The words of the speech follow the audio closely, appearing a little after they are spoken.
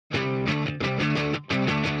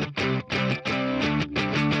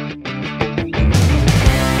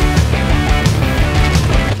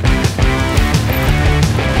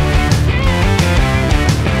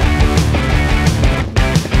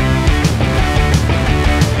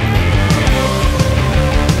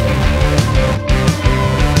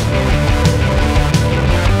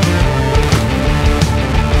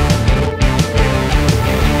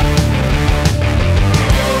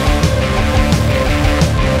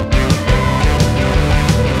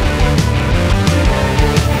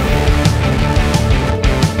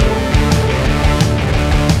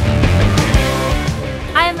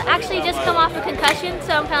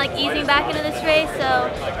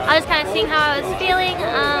I was feeling.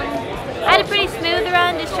 I had a pretty smooth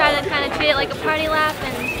run, just try to kind of treat it like a party lap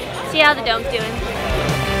and see how the dome's doing.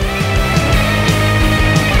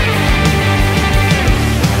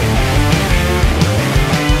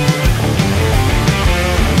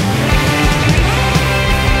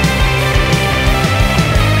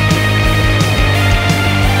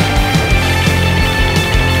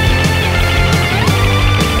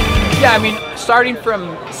 Yeah, I mean, starting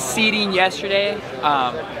from seeding yesterday,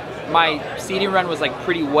 my seeding run was like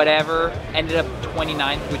pretty whatever. Ended up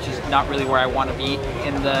 29th, which is not really where I want to be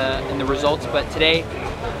in the results. But today,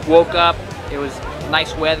 woke up. It was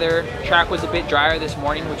nice weather. Track was a bit drier this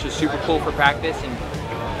morning, which was super cool for practice,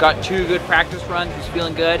 and got 2 good practice runs. Was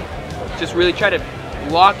feeling good. Just really tried to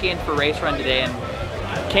lock in for race run today,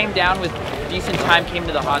 and came down with decent time. Came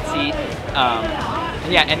to the hot seat.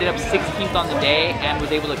 And yeah, ended up 16th on the day and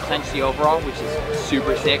was able to clinch the overall, which is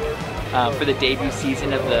super sick for the debut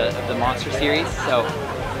season of the Monster Series. So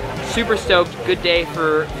super stoked, good day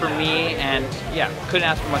for me, and yeah, couldn't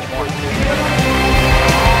ask for much more.